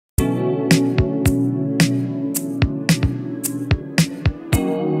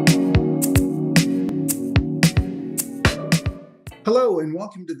And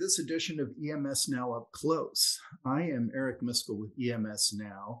welcome to this edition of EMS Now Up Close. I am Eric Miskell with EMS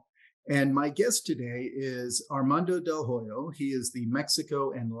Now, and my guest today is Armando del Hoyo. He is the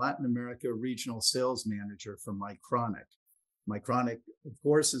Mexico and Latin America Regional Sales Manager for Mycronic. Mycronic, of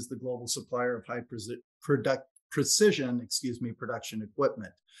course, is the global supplier of high precision production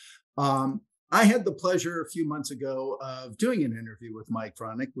equipment. I had the pleasure a few months ago of doing an interview with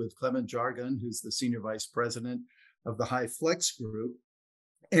Mycronic with Clement Jargon, who's the Senior Vice President of the High Flex Group.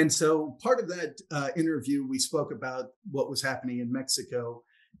 And so part of that interview, we spoke about what was happening in Mexico.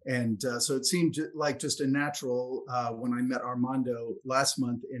 And so it seemed like just a natural, when I met Armando last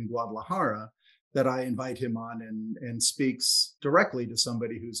month in Guadalajara, that I invite him on and speaks directly to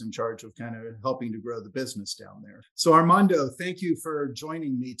somebody who's in charge of kind of helping to grow the business down there. So Armando, thank you for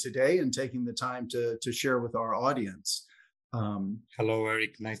joining me today and taking the time to share with our audience. Hello,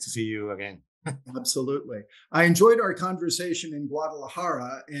 Eric. Nice to see you again. Absolutely. I enjoyed our conversation in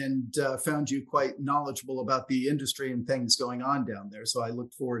Guadalajara and found you quite knowledgeable about the industry and things going on down there. So I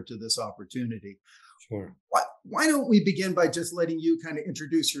look forward to this opportunity. Sure. Why don't we begin by just letting you kind of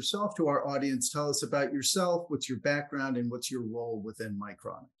introduce yourself to our audience? Tell us about yourself, what's your background, and what's your role within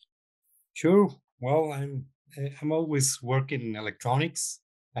Mycronic? Sure. Well, I'm always working in electronics.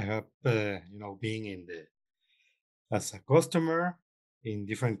 I have being as a customer in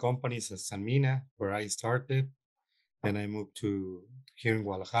different companies as Sanmina, where I started. Then I moved to here in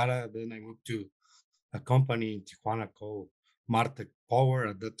Guadalajara. Then I moved to a company in Tijuana called Martec Power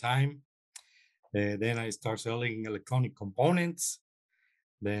at that time. Then I started selling electronic components.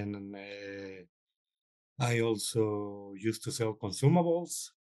 Then I also used to sell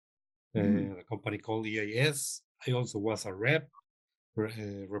consumables, a company called EAS. I also was a rep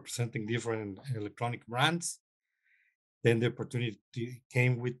representing different electronic brands. Then the opportunity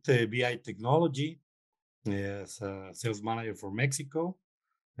came with BI Technology as a sales manager for Mexico.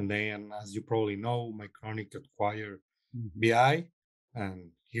 And then, as you probably know, Mycronic acquired BI.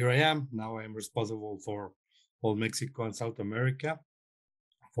 And here I am. Now I'm responsible for all Mexico and South America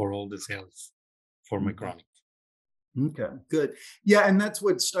for all the sales for Mycronic. Okay, good. Yeah, and that's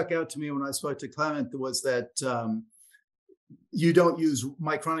what stuck out to me when I spoke to Clement was that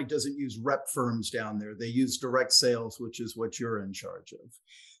Mycronic doesn't use rep firms down there. They use direct sales, which is what you're in charge of.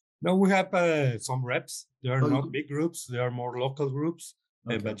 No, we have some reps. They are not big groups. They are more local groups.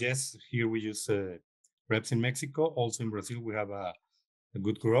 Okay. But yes, here we use reps in Mexico. Also in Brazil, we have a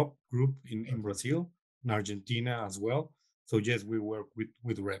good group in Brazil, in Argentina as well. So yes, we work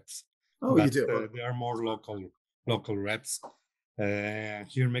with reps. Oh, but, you do? They are more local reps. Here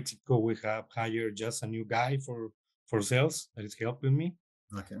in Mexico, we have hired just a new guy for sales that is helping me.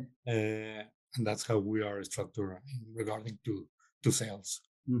 Okay. And that's how we are structured regarding to sales.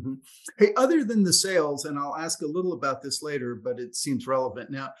 Mm-hmm. Hey, other than the sales, and I'll ask a little about this later, but it seems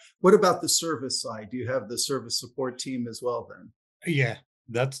relevant now. What about the service side? Do you have the service support team as well then? Yeah,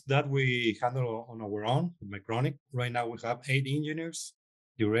 that we handle on our own with Mycronic. Right now we have 8 engineers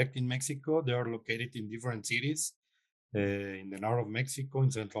direct in Mexico. They are located in different cities in the north of Mexico,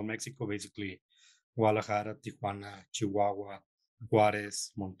 in central Mexico, basically Guadalajara, Tijuana, Chihuahua,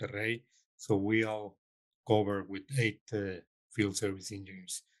 Juarez, Monterrey. So we all cover with 8 field service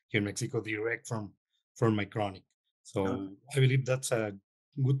engineers here in Mexico, direct from Mycronic. So I believe that's a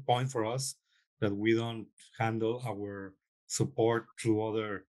good point for us that we don't handle our support through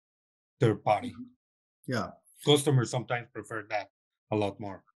other third party. Yeah. Customers sometimes prefer that a lot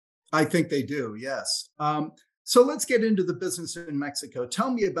more. I think they do, yes. So let's get into the business in Mexico.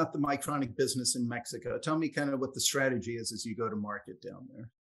 Tell me about the Mycronic business in Mexico. Tell me kind of what the strategy is as you go to market down there.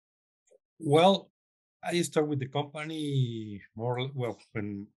 Well, I started with the company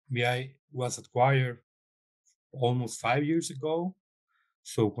when BI was acquired almost 5 years ago.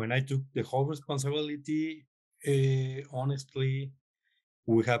 So when I took the whole responsibility, honestly,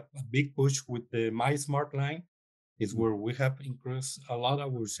 we have a big push with the MySmart line. It's where we have increased a lot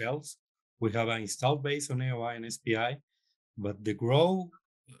of our sales. We have an installed base on AOI and SPI, but the growth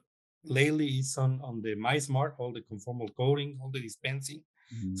lately is on the MySmart, all the conformal coding, all the dispensing.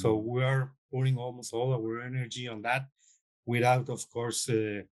 So we are putting almost all our energy on that without, of course,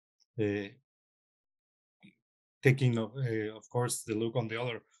 taking, of course, the look on the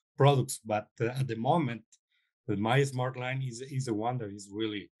other products. But at the moment, the MySmart line is the one that is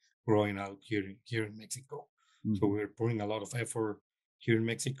really growing out here in Mexico. So we're putting a lot of effort here in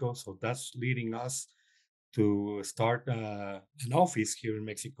Mexico. So that's leading us to start an office here in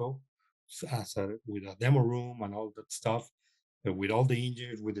Mexico with a demo room and all that stuff. With all the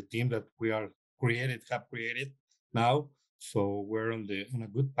engineers, with the team that we have created now. So we're on a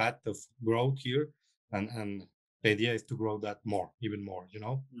good path of growth here and the idea is to grow that more, even more, you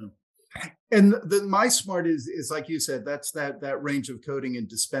know. Yeah. And the MySmart is like you said, that's that range of coding and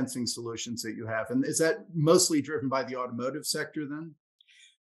dispensing solutions that you have. And is that mostly driven by the automotive sector then?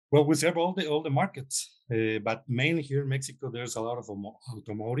 Well, we serve all the markets, but mainly here in Mexico, there's a lot of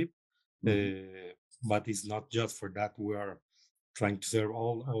automotive, Mhm. but it's not just for that. We are trying to serve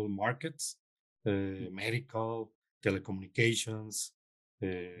all markets, medical, telecommunications. Uh,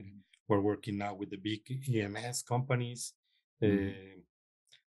 Mhm. we're working now with the big EMS companies. Mhm. Uh,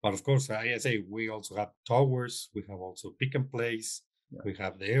 but of course, I say we also have towers. We have also pick and place. Yeah. We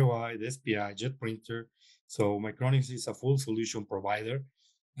have the AOI, the SPI, jet printer. So Mycronic is a full solution provider,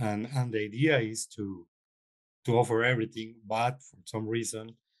 and the idea is to offer everything. But for some reason,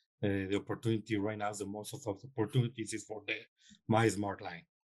 the opportunity right now is the most of the opportunities is for the My Smart line.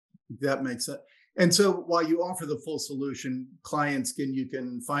 That makes sense. And so while you offer the full solution, clients you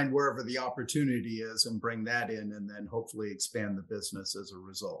can find wherever the opportunity is and bring that in and then hopefully expand the business as a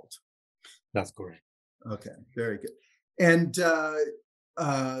result. That's correct. Okay, very good. And uh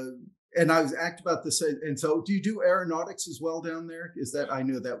and I was asked about this. And so do you do aeronautics as well down there? Is that I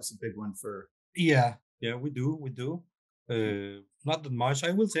knew that was a big one for Yeah, we do. Not that much.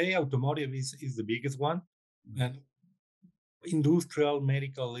 I will say automotive is the biggest one, and industrial,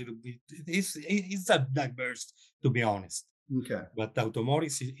 medical, a little bit. It's a diverse, to be honest. okay. But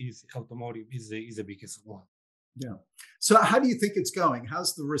automotive is the biggest one. Yeah. So how do you think it's going?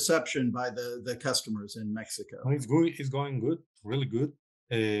 How's the reception by the customers in Mexico? And it's good. It's going good, really good.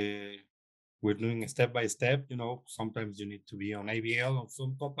 Uh, we're doing it step by step. You know, sometimes you need to be on ABL on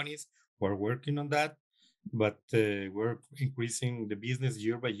some companies. We're working on that, but we're increasing the business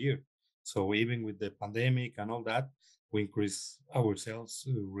year by year. So even with the pandemic and all that, we increase our sales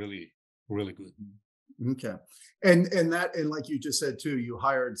really, really good. Okay. And like you just said too, you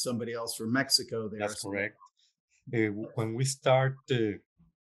hired somebody else from Mexico there. That's So correct. When we start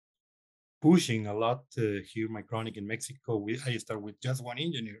pushing a lot here, Mycronic in Mexico, I start with just one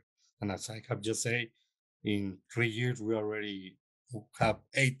engineer, and as I have just said, in 3 years we already have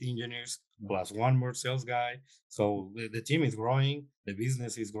 8 engineers plus one more sales guy. So the team is growing, the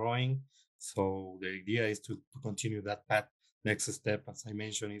business is growing. So the idea is to continue that path. Next step, as I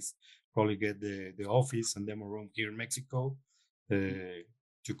mentioned, is probably get the office and demo room here in Mexico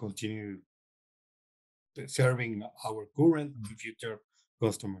to continue serving our current and future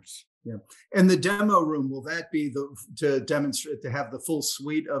customers. yeah. And the demo room, will that be the to demonstrate to have the full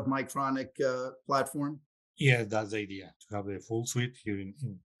suite of Mycronic platform? Yeah, that's the idea to have the full suite here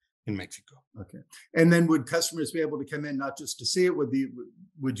in Mexico. Okay. And then would customers be able to come in not just to see it?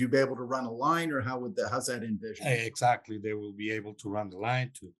 Would you be able to run a line or how's that envisioned? Exactly. They will be able to run the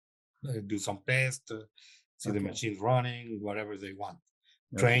line to do some tests, see the Okay. machines running, whatever they want,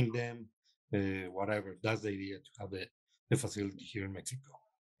 Okay. train them, whatever. That's the idea to have the facility here in Mexico.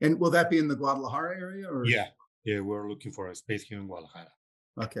 And will that be in the Guadalajara area or? Yeah. Yeah, we're looking for a space here in Guadalajara.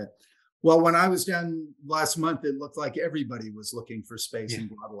 Okay. Well, when I was down last month, it looked like everybody was looking for space Yeah. in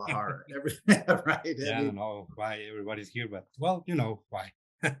Guadalajara. Right? I Yeah, I mean, don't know why everybody's here, but well, you know why.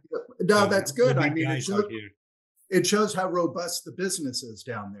 no, that's The good. I big mean, guys are here. it shows how robust the business is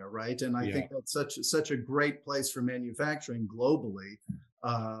down there, right? And I Yeah. think that's such a great place for manufacturing globally.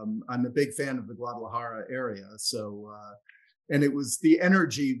 I'm a big fan of the Guadalajara area, so and it was the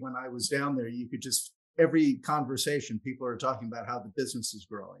energy when I was down there. You could just every conversation, people are talking about how the business is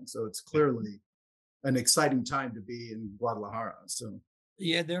growing. So it's Yeah. clearly an exciting time to be in Guadalajara. So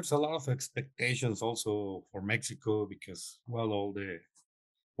Yeah, there's a lot of expectations also for Mexico because, well, all the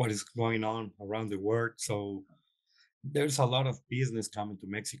what is going on around the world. So there's a lot of business coming to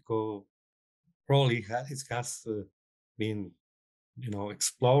Mexico. Probably it has been,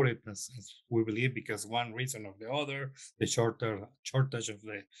 exploded as we believe because one reason or the other, the shortage of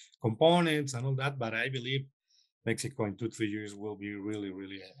the components and all that. But I believe Mexico in 2 3 years will be really,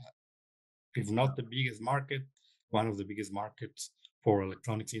 really, if not the biggest market, one of the biggest markets for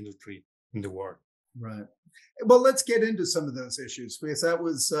electronics industry in the world. right. Well, let's get into some of those issues because that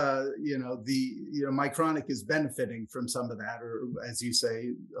was, Mycronic is benefiting from some of that, or as you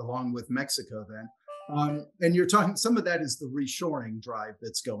say, along with Mexico. Then, and you're talking some of that is the reshoring drive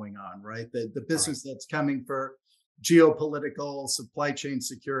that's going on, right? The Correct. business that's coming for geopolitical, supply chain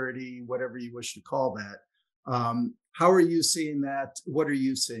security, whatever you wish to call that. How are you seeing that? What are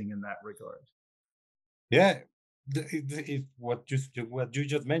you seeing in that regard? Yeah, what you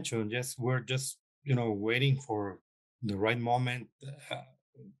just mentioned. Yes, we're just waiting for the right moment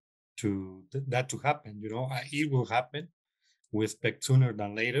that to happen. It will happen. We expect sooner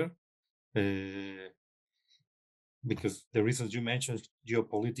than later uh, because the reasons you mentioned,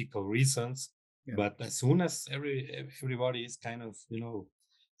 geopolitical reasons. Yeah. But as soon as everybody is kind of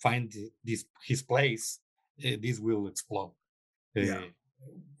find this his place, this will explode. Yeah.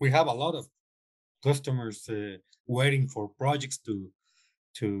 We have a lot of customers waiting for projects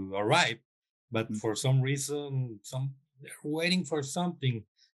to arrive, but Mm. for some reason, they're waiting for something,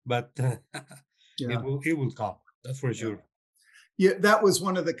 but Yeah. it will come. That's for Yeah. sure. Yeah. That was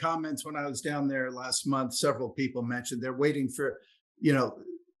one of the comments when I was down there last month. Several people mentioned they're waiting for, you know,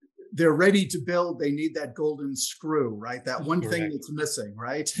 they're ready to build. They need that golden screw, right? That one thing Correct. that's missing,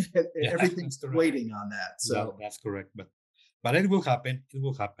 right? Yeah, Everything's that's correct. waiting on that. So, That's correct. But it will happen. It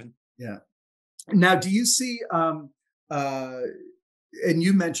will happen. yeah. Now, do you see, uh, and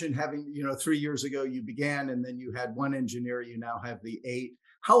you mentioned having, 3 years ago you began and then you had one engineer, you now have the eight.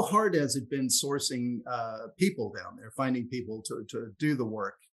 How hard has it been sourcing people down there, finding people to do the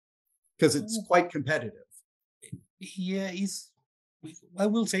work? Because it's quite competitive. Yeah, I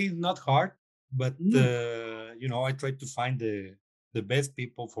will say it's not hard, but Mm. I try to find the best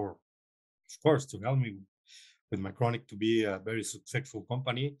people for, of course, to help me with Mycronic to be a very successful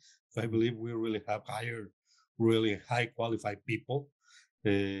company. So I believe we really have hired really high qualified people.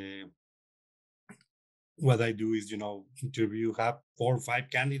 Uh, what I do is, interview, have 4 or 5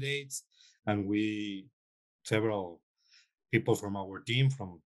 candidates, and we several people from our team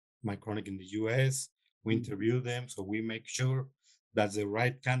from Mycronic in the US. We Mhm. interview them, so we make sure that's the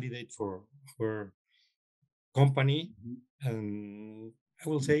right candidate for our company. Mhm. And I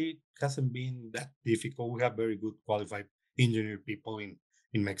will say it hasn't been that difficult. We have very good qualified engineer people in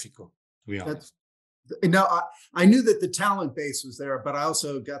Mexico, to be That's honest. no, I knew that the talent base was there, but I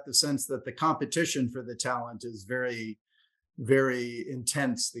also got the sense that the competition for the talent is very, very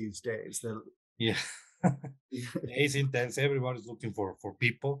intense these days. That Yeah. It's intense. Everybody's looking for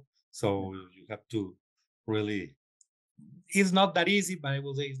people. So you have to really, it's not that easy, but I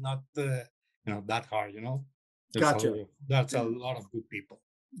will say it's not that hard. There's a gotcha. lot of that's a Yeah. lot of good people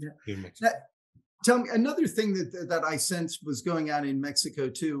Yeah. here in Now, Mexico. tell me another thing that I sensed was going on in Mexico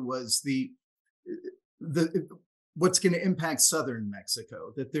too was the what's going to impact southern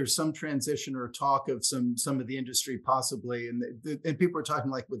Mexico. That there's some transition or talk of some of the industry possibly, and people are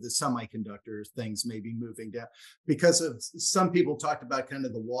talking like with the semiconductor things maybe moving down because of some people talked about kind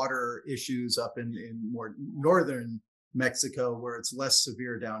of the water issues up in more northern Mexico where it's less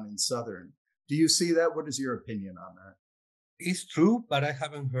severe down in southern. Do you see that? What is your opinion on that? It's true, but I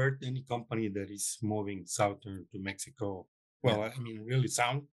haven't heard any company that is moving southern to Mexico. Yeah, Well, I mean, really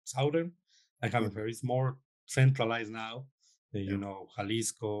southern. I yeah, haven't heard. It's more centralized now. yeah.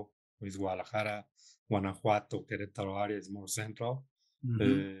 Jalisco, is Guadalajara, Guanajuato, Querétaro area is more central.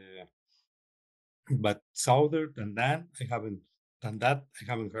 Mm-hmm. Uh, but southern than that, I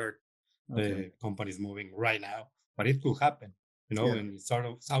haven't heard Okay. companies moving right now. But it could happen. Yeah. In sort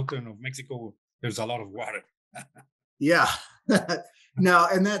of southern of Mexico, there's a lot of water. Yeah. No,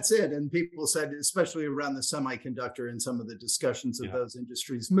 and that's it. And people said, especially around the semiconductor and some of the discussions of Yeah. those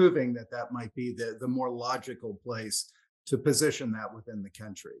industries moving, that might be the more logical place to position that within the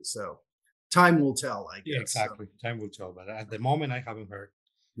country. So time will tell, I Yeah, guess. So, exactly. Time will tell. But at the moment, I haven't heard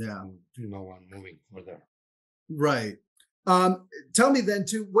yeah. no one moving over there. Right. Tell me then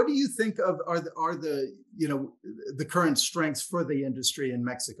too, what do you think of are the the current strengths for the industry in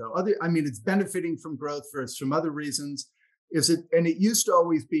Mexico? I mean, it's benefiting from growth for some other reasons. Is it, and it used to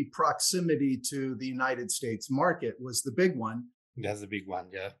always be proximity to the United States market was the big one, That's the big one.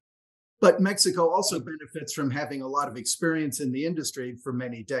 Yeah. but Mexico also Uh, benefits from having a lot of experience in the industry for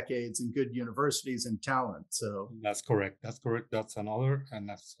many decades and good universities and talent. So, That's correct. That's correct. That's another. And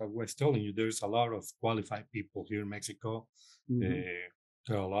as I was telling you, there's a lot of qualified people here in Mexico. mhm,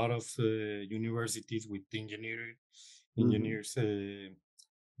 There are a lot of universities with mhm, engineers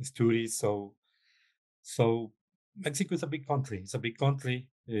studies. So Mexico is a big country. It's a big country.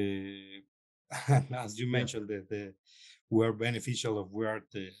 And as you yeah, mentioned, we're beneficial of we are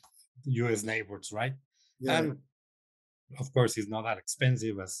the U.S. neighbors, right? yeah, And of course, it's not that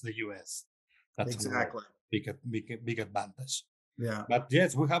expensive as the U.S. That's another exactly. big advantage. Yeah. But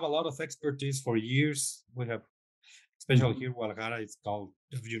yes, we have a lot of expertise for years. We have, especially Mhm, here, Guadalajara. It's called,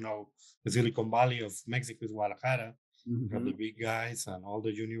 if you know, the Silicon Valley of Mexico is Guadalajara. We have the mhm. big guys, and all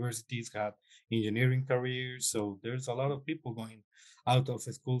the universities have engineering careers. So there's a lot of people going out of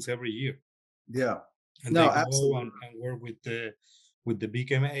schools every year, Yeah. and No, they go absolutely. and work with the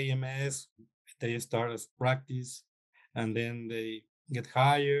big AMS. They start as practice, and then they get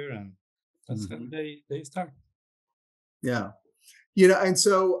hired, and that's how Mhm. they start. Yeah. And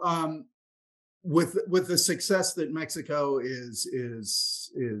so with the success that Mexico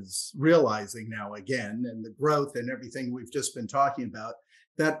is realizing now again, and the growth and everything we've just been talking about,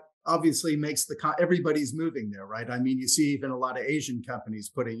 that obviously makes everybody's moving there, right? I mean, you see even a lot of Asian companies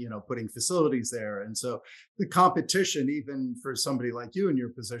putting facilities there, and so the competition, even for somebody like you in your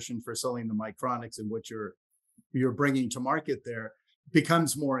position for selling the Mycronics and what you're bringing to market there,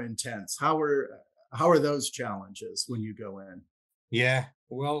 becomes more intense. How are those challenges when you go in? Yeah,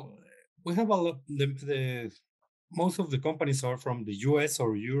 well, we have a lot. The most of the companies are from the US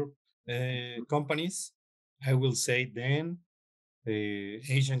or Europe companies. I will say then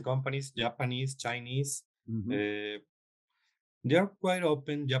Asian companies, Japanese, Chinese. Mm-hmm. Uh, they are quite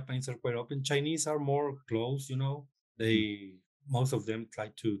open. Japanese are quite open. Chinese are more closed. They most of them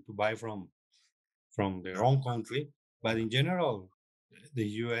try to buy from their own country. But in general, the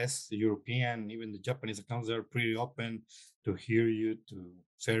US, the European, even the Japanese accounts are pretty open to hear you, to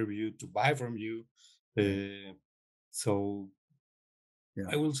serve you, to buy from you. Yeah, So yeah,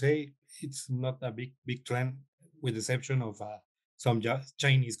 I will say it's not a big trend, with the exception of some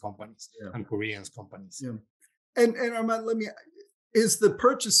Chinese companies yeah, and Korean companies. yeah. And Armand, is the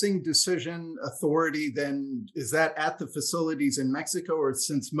purchasing decision authority then, is that at the facilities in Mexico, or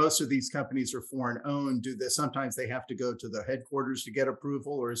since most of these companies are foreign owned, do they sometimes they have to go to the headquarters to get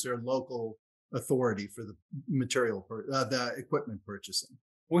approval, or is there local authority for the the equipment purchasing?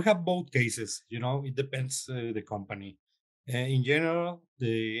 We have both cases. It depends the company. In general,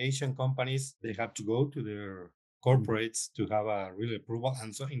 the Asian companies, they have to go to their Mhm. corporates to have a real approval,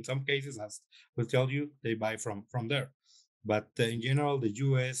 and so in some cases, as we tell you, they buy from there. But in general, the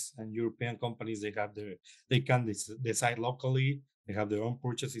U.S. and European companies, they can decide locally. They have their own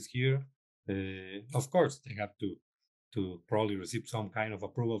purchases here. Of course, they have to probably receive some kind of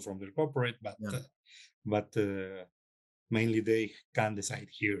approval from their corporate, but Yeah. mainly they can decide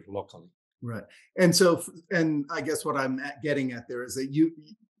here locally. Right. And so, and I guess what I'm getting at there is that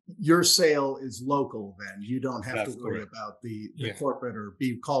your sale is local. Then you don't have to That's worry correct. about the Yeah, corporate or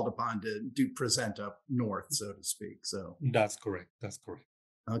be called upon to do present up north, so to speak. So, that's correct. That's correct.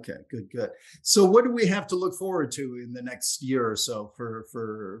 okay, good, good. So, what do we have to look forward to in the next year or so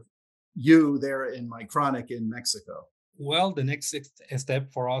for you there in Mycronic in Mexico? Well, the next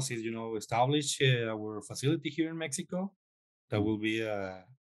step for us is, establish our facility here in Mexico. That will be a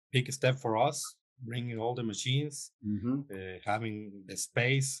big step for us, bringing all the machines, Mm-hmm. having the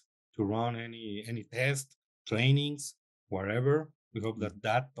space to run any test, trainings, wherever. We hope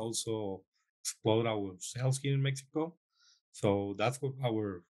that also explode our sales here in Mexico. So that's what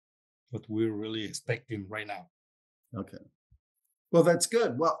we're really expecting right now. Okay. Well, that's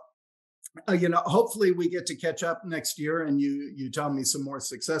good. Well, hopefully we get to catch up next year, and you tell me some more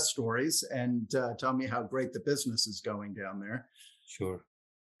success stories, and tell me how great the business is going down there. Sure.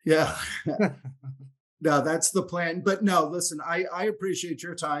 Yeah. No, that's the plan. But no, listen, I appreciate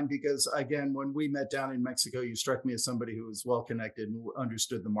your time because, again, when we met down in Mexico, you struck me as somebody who was well connected and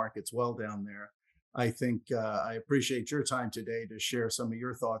understood the markets well down there. I think I appreciate your time today to share some of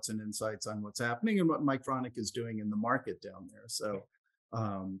your thoughts and insights on what's happening and what Mycronic is doing in the market down there.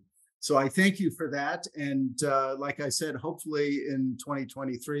 Um, so I thank you for that. And like I said, hopefully in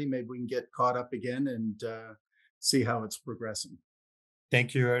 2023, maybe we can get caught up again and see how it's progressing.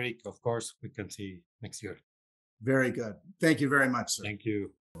 Thank you, Eric. Of course, we can see next year. Very good. Thank you very much, sir. Thank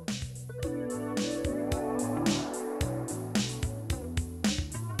you.